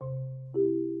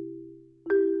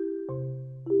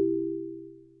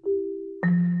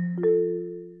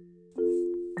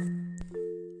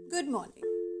Good morning.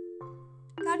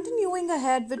 Continuing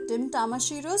ahead with Tim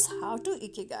Tamashiro's How to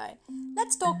Ikigai,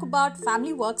 let's talk about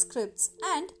family work scripts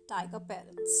and tiger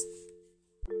parents.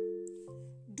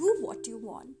 Do what you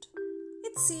want.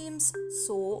 It seems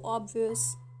so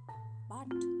obvious,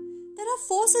 but there are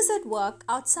forces at work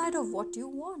outside of what you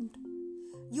want.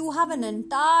 You have an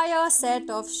entire set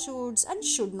of shoulds and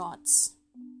should nots,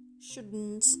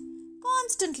 shouldn'ts,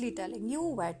 constantly telling you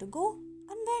where to go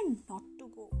and where not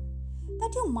to go,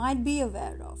 that you might be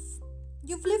aware of.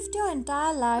 You've lived your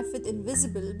entire life with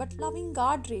invisible but loving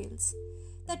guardrails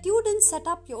that you didn't set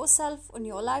up yourself on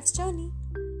your life's journey.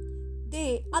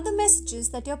 They are the messages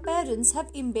that your parents have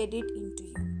embedded into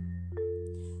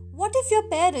you. What if your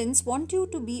parents want you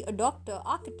to be a doctor,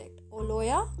 architect, or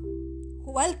lawyer?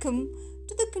 Welcome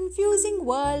to the confusing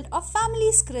world of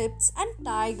family scripts and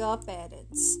tiger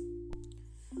parents.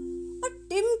 और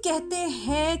Tim कहते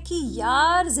हैं कि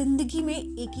यार जिंदगी में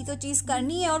एक ही तो चीज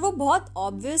करनी है और वो बहुत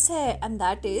ऑब्वियस है एंड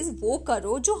दैट इज वो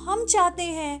करो जो हम चाहते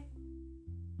हैं.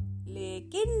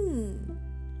 लेकिन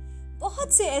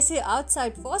बहुत से ऐसे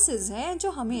आउटसाइड फोर्सेस हैं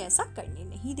जो हमें ऐसा करने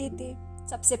नहीं देते.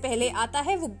 सबसे पहले आता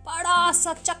है वो बड़ा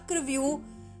सा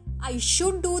चक्रव्यूह. I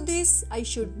should do this, I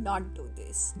should not do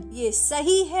this. ये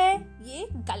सही है, ये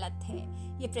गलत है,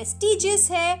 ये प्रेस्टिजियस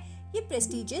है, ये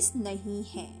प्रेस्टिजियस नहीं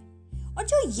है. और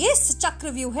जो ये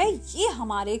चक्रव्यूह है ये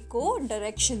हमारे को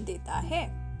डायरेक्शन देता है.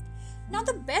 Now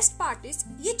the best part is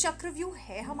ये चक्रव्यूह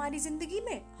है हमारी जिंदगी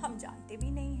में, हम जानते भी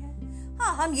नहीं हैं.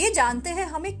 हाँ, हम ये जानते हैं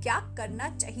हमें क्या करना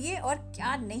चाहिए और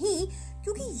क्या नहीं,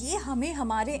 क्योंकि ये हमें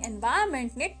हमारे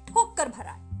एनवायरनमेंट ने ठोक कर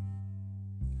भरा है.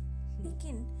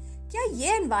 लेकिन क्या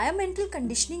ये एनवायरमेंटल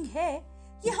कंडीशनिंग है,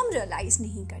 ये हम रियलाइज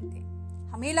नहीं करते.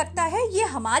 हमें लगता है ये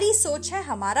हमारी सोच है,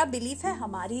 हमारा बिलीफ है,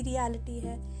 हमारी रियलिटी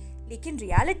है. लेकिन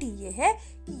रियलिटी ये है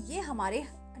कि ये हमारे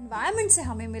एनवायरनमेंट से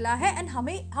हमें मिला है एंड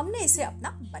हमने इसे अपना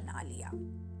बना लिया.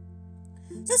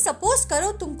 तो सपोज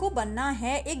करो तुमको बनना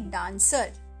है एक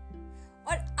डांसर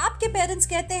और आपके पेरेंट्स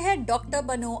कहते हैं डॉक्टर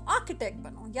बनो, आर्किटेक्ट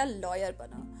बनो या लॉयर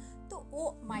बनो. तो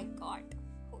ओ माय गॉड,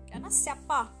 हो गया ना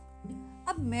स्यापा.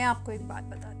 अब मैं आपको एक बात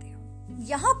बताती हूँ.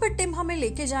 यहाँ पर टिम हमें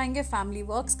लेके जाएंगे फैमिली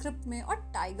वर्क स्क्रिप्ट में और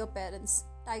टाइगर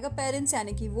पेरेंट्स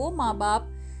यानी कि वो माँ बाप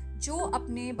जो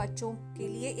अपने बच्चों के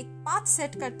लिए एक पाथ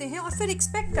सेट करते हैं और फिर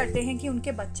एक्सपेक्ट करते हैं कि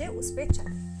उनके बच्चे उस पे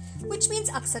चलें. व्हिच मीन्स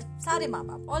अक्सर सारे माँ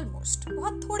बाप, ऑलमोस्ट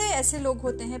बहुत थोड़े ऐसे लोग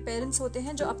होते हैं, पेरेंट्स होते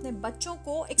हैं जो अपने बच्चों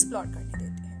को एक्सप्लोर करने देते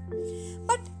हैं.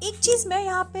 बट एक चीज मैं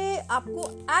यहाँ पे आपको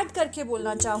ऐड करके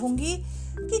बोलना चाहूंगी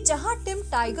कि जहाँ टिम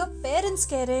टाइगर पेरेंट्स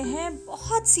कह रहे हैं,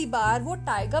 बहुत सी बार वो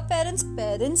टाइगर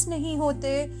पेरेंट्स नहीं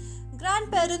होते,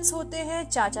 ग्रैंड पेरेंट्स होते हैं,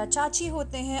 चाचा चाची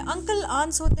होते हैं, अंकल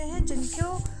आंट्स होते हैं,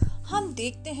 जिनको हम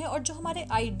देखते हैं और जो हमारे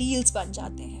आइडियल्स बन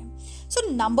जाते हैं. So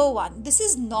number 1, this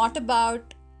is not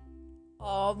about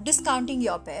discounting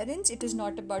your parents, it is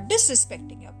not about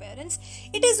disrespecting your parents,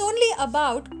 it is only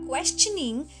about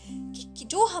questioning कि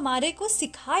जो हमारे को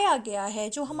सिखाया गया है,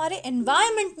 जो हमारे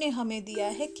एनवायरनमेंट ने हमें दिया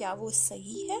है, क्या वो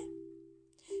सही है,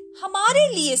 हमारे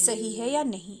लिए सही है या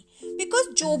नहीं.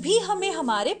 बिकॉज जो भी हमें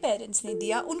हमारे पेरेंट्स ने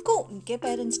दिया उनको उनके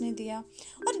पेरेंट्स ने दिया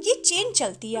और ये चेन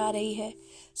चलती आ रही है.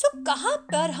 सो कहाँ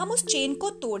पर हम उस चेन को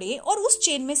तोड़ें और उस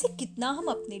चेन में से कितना हम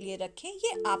अपने लिए रखें,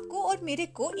 ये आपको और मेरे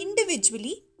को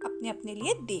इंडिविजुअली अपने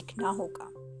लिए देखना होगा.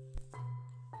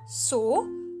 सो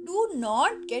do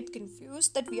not get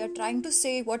confused that we are trying to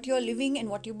say what you're living and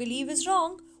what you believe is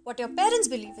wrong, what your parents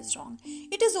believe is wrong.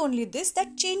 It is only this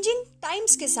that changing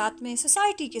times के साथ में,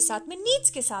 society के साथ में, needs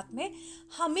के साथ में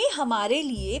हमें हमारे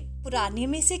लिए पुराने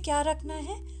में से क्या रखना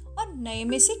है और नए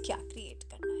में से क्या क्रिएट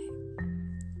करना है.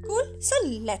 Cool? So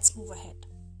let's move ahead.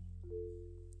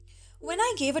 When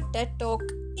I gave a TED talk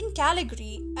in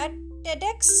Calgary at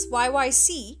TEDx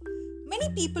YYC, many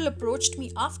people approached me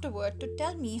afterward to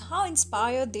tell me how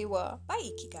inspired they were by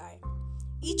Ikigai.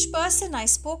 Each person I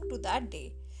spoke to that day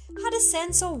had a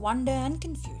sense of wonder and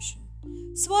confusion,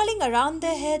 swirling around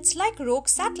their heads like rogue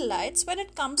satellites when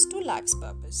it comes to life's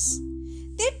purpose.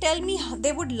 They tell me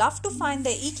they would love to find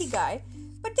their Ikigai,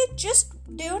 but they just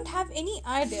don't have any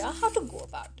idea how to go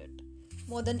about it.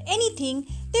 More than anything,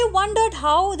 they wondered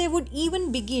how they would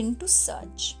even begin to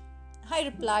search. I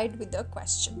replied with a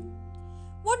question.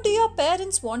 What do your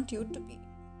parents want you to be?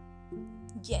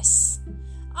 Yes,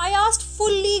 I asked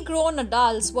fully grown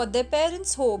adults what their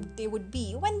parents hoped they would be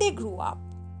when they grew up.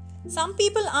 Some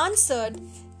people answered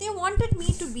they wanted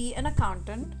me to be an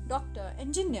accountant, doctor,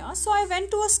 engineer, so I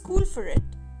went to a school for it.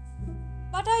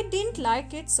 But I didn't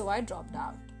like it, so I dropped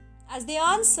out. As they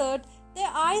answered, their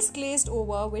eyes glazed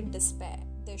over with despair,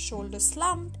 their shoulders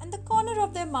slumped, and the corner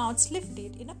of their mouths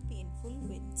lifted in a painful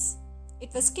wince.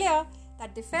 It was clear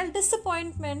that they felt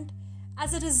disappointment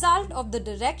as a result of the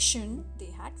direction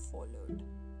they had followed.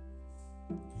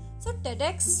 So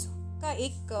TEDx का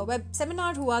एक web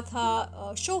seminar हुआ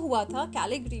था, show हुआ था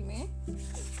कैलिगरी में,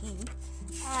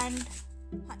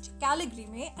 कैलिगरी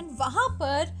में, and वहाँ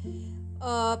पर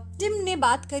टिम ने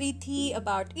बात करी थी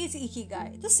अबाउट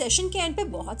इकिगाई। तो सेशन के एंड पे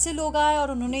बहुत से लोग आए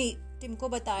और उन्होंने टिम को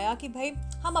बताया कि भाई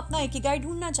हम अपना इकिगाई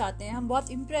ढूंढना चाहते हैं, हम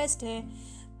बहुत इम्प्रेस्ड हैं,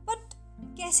 बट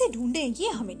कैसे ढूंढें ये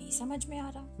हमें नहीं समझ में आ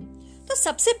रहा। तो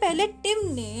सबसे पहले टिम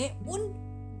ने उन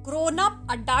ग्रोन अप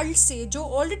अडल्ट से जो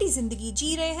ऑलरेडी जिंदगी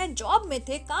जी रहे हैं, जॉब में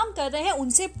थे, काम कर रहे हैं,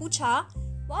 उनसे पूछा,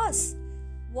 boss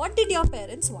what did your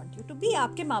parents want you to be?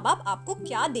 आपके माँ बाप आपको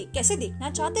कैसे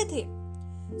देखना चाहते थे?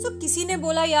 किसी ने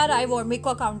बोला यार मेरे को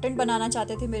अकाउंटेंट बनाना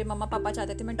चाहते थे, मेरे मम्मा पापा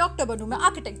चाहते थे मैं डॉक्टर बनूं, मैं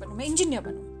आर्किटेक्ट बनूं, मैं इंजीनियर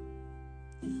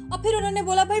बनूं। और फिर उन्होंने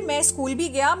बोला भाई मैं स्कूल भी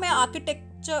गया, मैं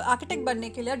आर्किटेक्ट बनने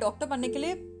के लिए, डॉक्टर बनने के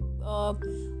लिए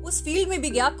उस फील्ड में भी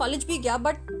गया, कॉलेज भी गया,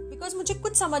 बट बिकॉज मुझे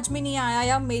कुछ समझ में नहीं आया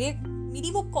या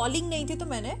मेरी वो कॉलिंग नहीं थी, तो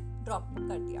मैंने ड्रॉप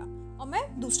कर दिया और मैं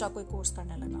दूसरा कोई कोर्स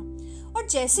करने लगा। और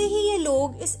जैसे ही ये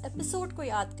लोग इस एपिसोड को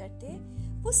याद करते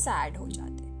वो सैड हो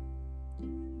जाते।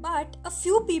 But a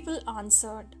few people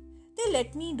answered, they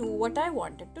let me do what I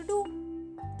wanted to do.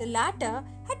 The latter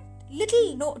had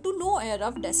little to no air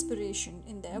of desperation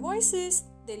in their voices.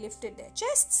 They lifted their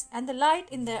chests and the light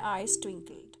in their eyes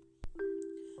twinkled.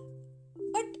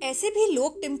 But ऐसे भी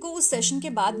लोग Tim को उस session के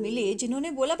बाद मिले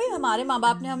जिन्होंने बोला भाई हमारे माँ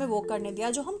बाप ने हमें वो करने दिया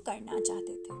जो हम करना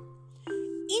चाहते थे।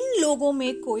 इन लोगों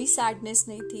में कोई सैडनेस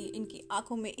नहीं थी, इनकी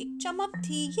आंखों में एक चमक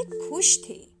थी, ये खुश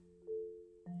थे।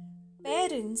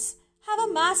 Parents have a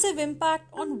massive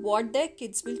impact on what their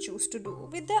kids will choose to do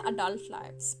with their adult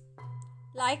lives.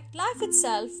 Like life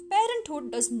itself, parenthood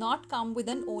does not come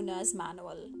with an owner's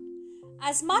manual.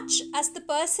 As much as the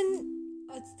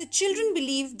children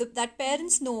believe that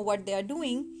parents know what they are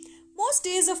doing, most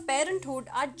days of parenthood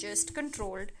are just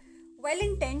controlled,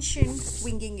 well-intentioned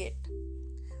winging it.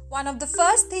 One of the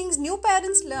first things new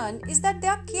parents learn is that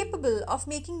they are capable of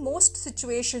making most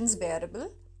situations bearable,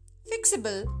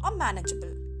 fixable, or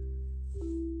manageable.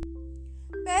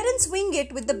 Parents wing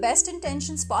it with the best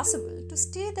intentions possible to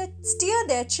steer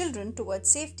their children towards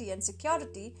safety and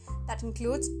security that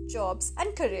includes jobs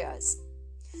and careers.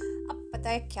 अब पता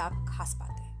है क्या खास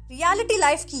बात है? Reality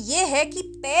life की ये है कि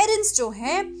पेरेंट्स जो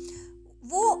हैं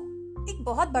वो एक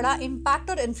बहुत बड़ा इम्पैक्ट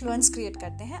और इन्फ्लुएंस क्रिएट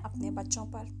करते हैं अपने बच्चों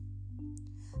पर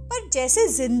जैसे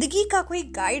जिंदगी का कोई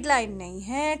गाइडलाइन नहीं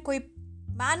है, कोई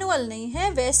मैनुअल नहीं है,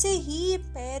 वैसे ही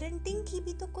पेरेंटिंग की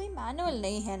भी तो कोई मैनुअल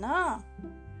नहीं है ना।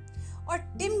 और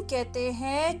टिम कहते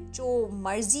हैं जो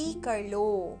मर्जी कर लो,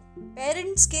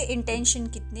 पेरेंट्स के इंटेंशन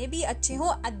कितने भी अच्छे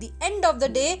हो, at the end of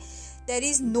the day there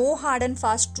is no hard and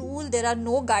fast rule, there are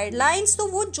no guidelines. तो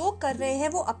वो जो कर रहे हैं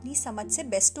वो अपनी समझ से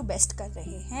बेस्ट टू बेस्ट कर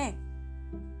रहे हैं।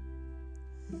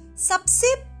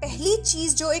 सबसे पहली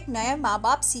चीज जो एक नए माँ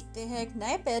बाप सीखते हैं, एक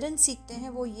नए पेरेंट्स सीखते हैं,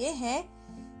 वो ये है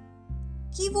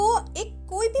कि वो एक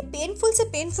कोई भी पेनफुल से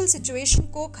पेनफुल सिचुएशन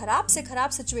को, खराब से खराब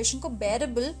सिचुएशन को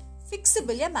बेरेबल,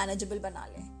 फिक्सेबल या मैनेजेबल बना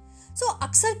लें। सो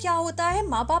अक्सर क्या होता है,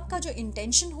 माँ बाप का जो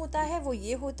इंटेंशन होता है वो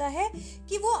ये होता है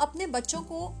कि वो अपने बच्चों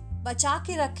को बचा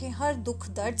के रखें हर दुख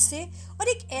दर्द से और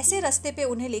एक ऐसे रास्ते पे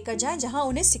उन्हें लेकर जाएं जहां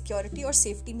उन्हें सिक्योरिटी और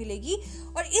सेफ्टी मिलेगी।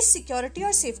 और इस सिक्योरिटी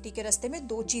और सेफ्टी के रास्ते में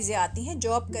दो चीजें आती हैं,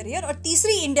 जॉब, करियर, और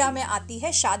तीसरी इंडिया में आती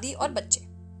है शादी और बच्चे।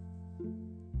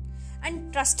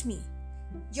 And trust me,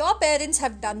 your parents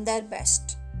have done their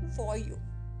best for you.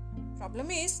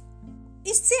 Problem is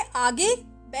इससे आगे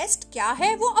बेस्ट क्या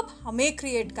है वो अब हमें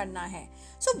क्रिएट करना है।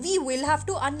 So we will have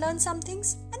to unlearn some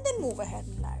things and then move ahead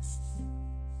in life.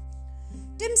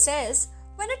 Tim says,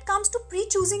 when it comes to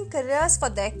pre-choosing careers for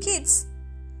their kids,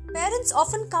 parents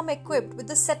often come equipped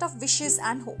with a set of wishes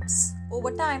and hopes.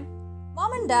 Over time,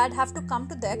 mom and dad have to come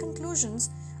to their conclusions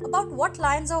about what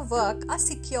lines of work are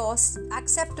secure,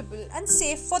 acceptable, and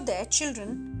safe for their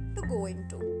children to go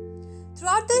into.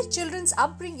 Throughout their children's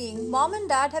upbringing, mom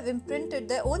and dad have imprinted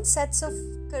their own sets of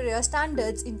career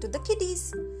standards into the kiddies.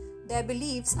 Their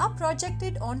beliefs are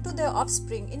projected onto their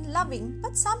offspring in loving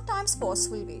but sometimes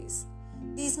forceful ways.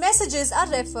 These messages are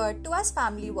referred to as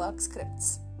family work scripts.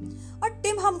 और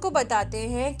Tim हमको बताते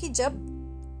हैं कि जब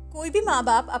कोई भी माँ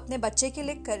बाप अपने बच्चे के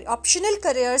लिए ऑप्शनल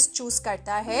करियर्स चूज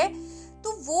करता है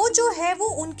तो वो जो है वो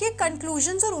उनके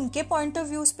कंक्लूजन्स और उनके पॉइंट ऑफ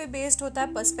व्यूज पे बेस्ड होता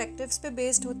है, पर्सपेक्टिव्स पे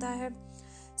बेस्ड होता है।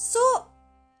 सो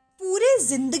पूरे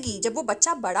जिंदगी जब वो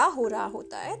बच्चा बड़ा हो रहा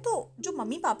होता है तो जो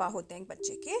मम्मी पापा होते हैं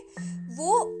बच्चे के,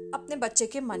 वो अपने बच्चे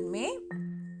के मन में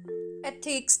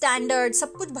एथिक्स, स्टैंडर्ड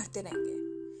सब कुछ भरते रहेंगे,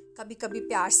 कभी कभी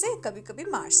प्यार से, कभी कभी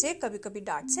मार से, कभी कभी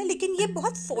डांट से, लेकिन ये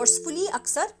बहुत फोर्सफुली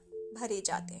अक्सर भरे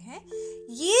जाते हैं।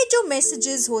 ये जो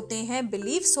मैसेजेस होते हैं,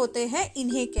 बिलीफ्स होते हैं,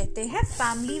 इन्हें कहते हैं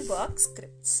family work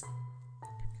scripts.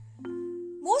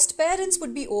 Most parents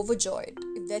would be overjoyed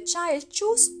if their child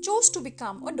chose to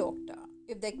become a doctor.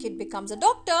 If their kid becomes a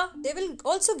doctor, they will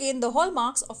also gain the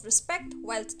hallmarks of respect,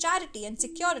 wealth, charity, and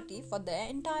security for their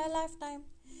entire lifetime.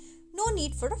 No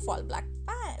need for a fallback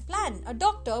plan. A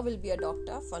doctor will be a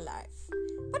doctor for life.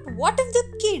 But what if the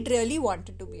kid really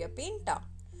wanted to be a painter?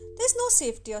 There's no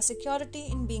safety or security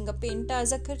in being a painter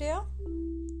as a career.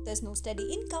 There's no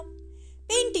steady income.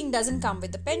 Painting doesn't come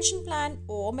with a pension plan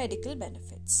or medical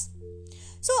benefits.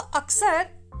 So, अक्सर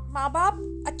माँ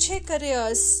बाप अच्छे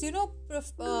careers,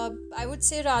 I would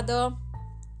say rather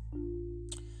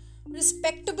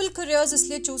respectable careers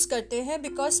इसलिए choose करते हैं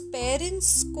because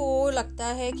parents को लगता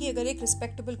है कि अगर एक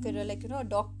respectable career like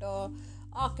doctor,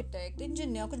 architect,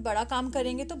 engineer कुछ बड़ा काम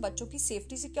करेंगे तो बच्चों की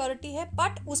safety security है,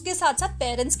 but उसके साथ साथ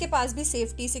parents के पास भी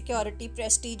safety, security,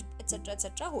 prestige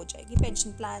etc. हो जाएगी,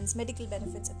 pension plans, medical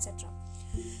benefits etc.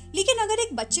 लेकिन अगर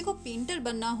एक बच्चे को पेंटर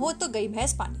बनना हो तो गई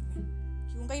भैंस पानी में।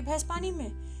 क्यों गई भैंस पानी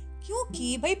में?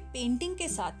 क्योंकि भाई पेंटिंग के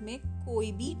साथ में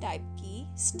कोई भी टाइप की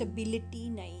स्टेबिलिटी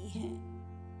नहीं है,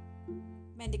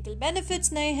 मेडिकल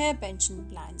बेनिफिट्स नहीं है, पेंशन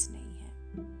प्लान्स नहीं है।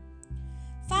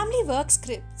 Family work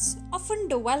scripts often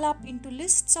develop into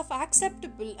lists of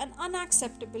acceptable and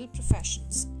unacceptable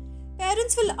professions.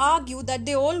 Parents will argue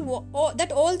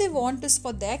that all they want is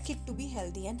for their kid to be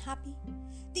healthy and happy.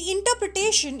 The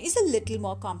interpretation is a little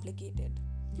more complicated.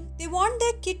 They want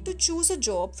their kid to choose a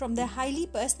job from their highly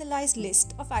personalized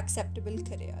list of acceptable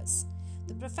careers.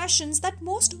 The professions that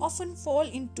most often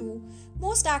fall into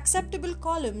most acceptable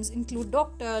columns include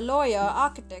doctor, lawyer,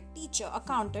 architect, teacher,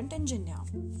 accountant, engineer.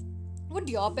 Would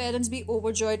your parents be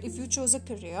overjoyed if you chose a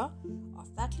career of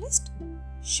that list?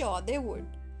 Sure, they would.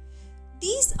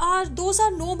 Those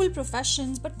are noble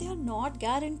professions, but they are not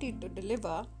guaranteed to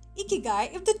deliver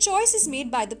Ikigai if the choice is made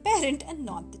by the parent and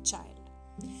not the child.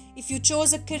 If you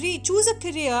choose a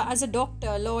career as a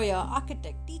doctor, lawyer,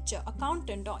 architect, teacher,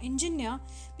 accountant or engineer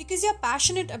because you're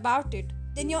passionate about it,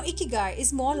 then your Ikigai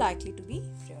is more likely to be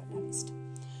realized.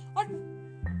 और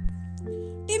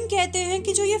Tim कहते हैं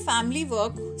कि जो ये family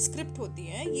work script होती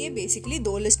है ये basically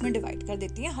 2 list में डिवाइड कर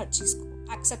देती है हर चीज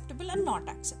को, एक्सेप्टेबल एंड नॉट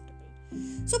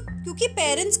एक्सेप्टेबल। सो क्योंकि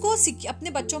पेरेंट्स को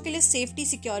अपने बच्चों के लिए सेफ्टी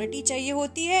सिक्योरिटी चाहिए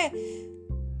होती है,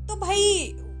 तो भाई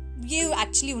ये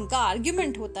एक्चुअली उनका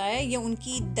आर्ग्यूमेंट होता है, ये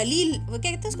उनकी दलील, वो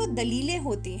क्या कहते हैं उसको, दलीलें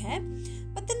होती हैं।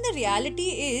 But then the reality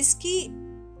is कि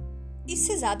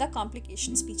इससे ज्यादा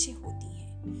कॉम्प्लिकेशंस पीछे होती हैं।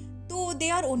 तो they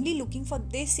are only looking for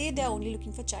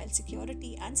child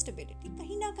security and stability.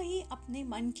 कहीं ना कहीं अपने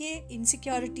मन के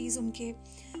इनसिक्योरिटीज, उनके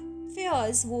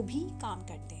फेयर्स वो भी काम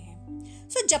करते हैं।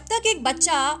 सो जब तक एक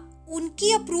बच्चा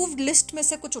उनकी अप्रूव्ड लिस्ट में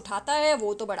से कुछ उठाता है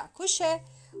वो तो बड़ा खुश है,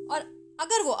 और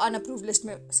अगर वो अनअप्रूव्ड लिस्ट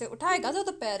में से उठाएगा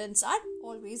तो parents are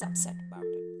always upset about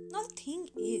it. Now the thing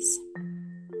is,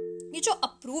 ये जो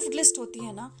अप्रूव्ड लिस्ट होती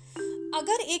है ना,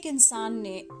 अगर एक इंसान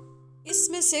ने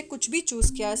इसमें से कुछ भी चूज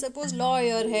किया, सपोज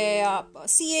लॉयर है या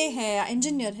सीए है या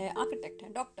इंजीनियर है, आर्किटेक्ट है,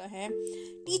 डॉक्टर है,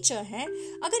 टीचर है,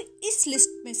 अगर इस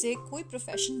लिस्ट में से कोई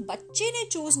प्रोफेशन बच्चे ने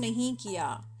चूज नहीं किया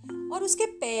और उसके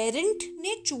पेरेंट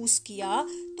ने चूज किया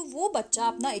तो वो बच्चा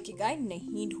अपना इकिगाई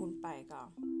नहीं ढूंढ पाएगा।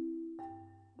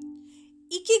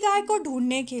 इकिगाई को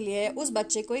ढूंढने के लिए उस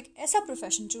बच्चे को एक ऐसा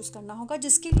प्रोफेशन चूज करना होगा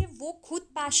जिसके लिए वो खुद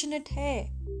पैशनेट है।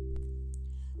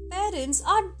 Parents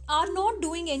are not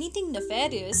doing anything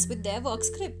nefarious with their work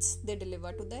scripts they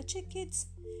deliver to their kids.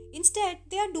 Instead,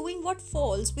 they are doing what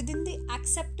falls within the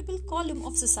acceptable column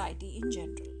of society in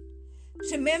general.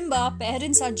 Remember,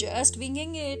 parents are just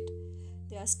winging it.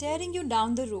 They are staring you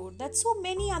down the road that so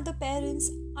many other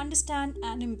parents understand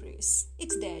and embrace.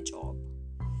 It's their job.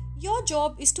 Your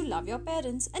job is to love your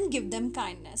parents and give them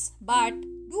kindness, but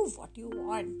do what you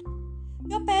want.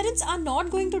 Your parents are not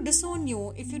going to disown you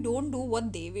if you don't do what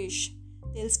they wish.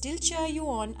 They'll still cheer you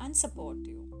on and support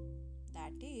you.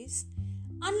 That is,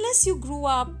 unless you grew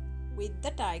up with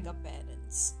the tiger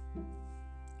parents.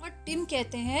 और Tim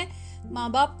कहते हैं माँ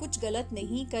बाप कुछ गलत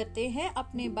नहीं करते हैं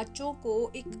अपने बच्चों को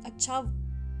एक अच्छा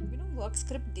वर्क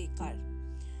स्क्रिप्ट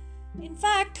देकर।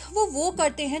 इनफैक्ट वो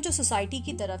करते हैं जो सोसाइटी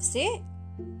की तरफ से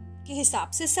के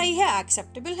हिसाब से सही है,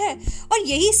 एक्सेप्टेबल है, और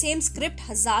यही सेम स्क्रिप्ट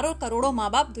हजारों करोड़ों माँ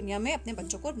बाप दुनिया में अपने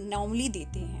बच्चों को नॉर्मली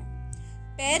देते हैं।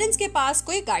 पेरेंट्स के पास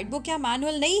कोई गाइड बुक या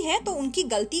मैनुअल नहीं है तो उनकी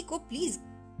गलती को प्लीज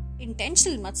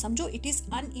इंटेंशनल मत समझो, इट इज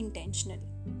अनइंटेंशनल।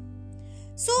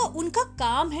 सो उनका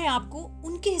काम है आपको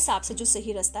उनके हिसाब से जो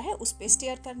सही रास्ता है उस पे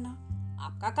स्टेयर करना।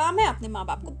 आपका काम है अपने माँ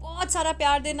बाप को बहुत सारा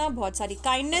प्यार देना, बहुत सारी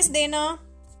काइंडनेस देना,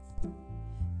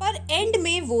 पर एंड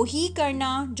में वो ही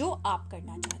करना जो आप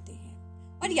करना चाहते हैं।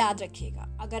 और याद रखिएगा,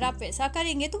 अगर आप वैसा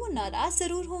करेंगे तो वो नाराज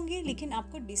जरूर होंगे लेकिन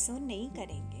आपको डिसोन नहीं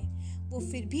करेंगे। वो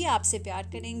फिर भी आपसे प्यार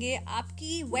करेंगे,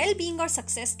 आपकी वेल बीइंग और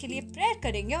सक्सेस के लिए प्रेयर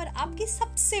करेंगे और आपके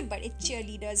सबसे बड़े चीयर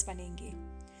लीडर्स बनेंगे।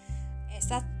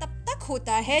 ऐसा तब तक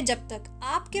होता है जब तक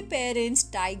आपके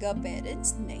पेरेंट्स टाइगर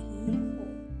पेरेंट्स नहीं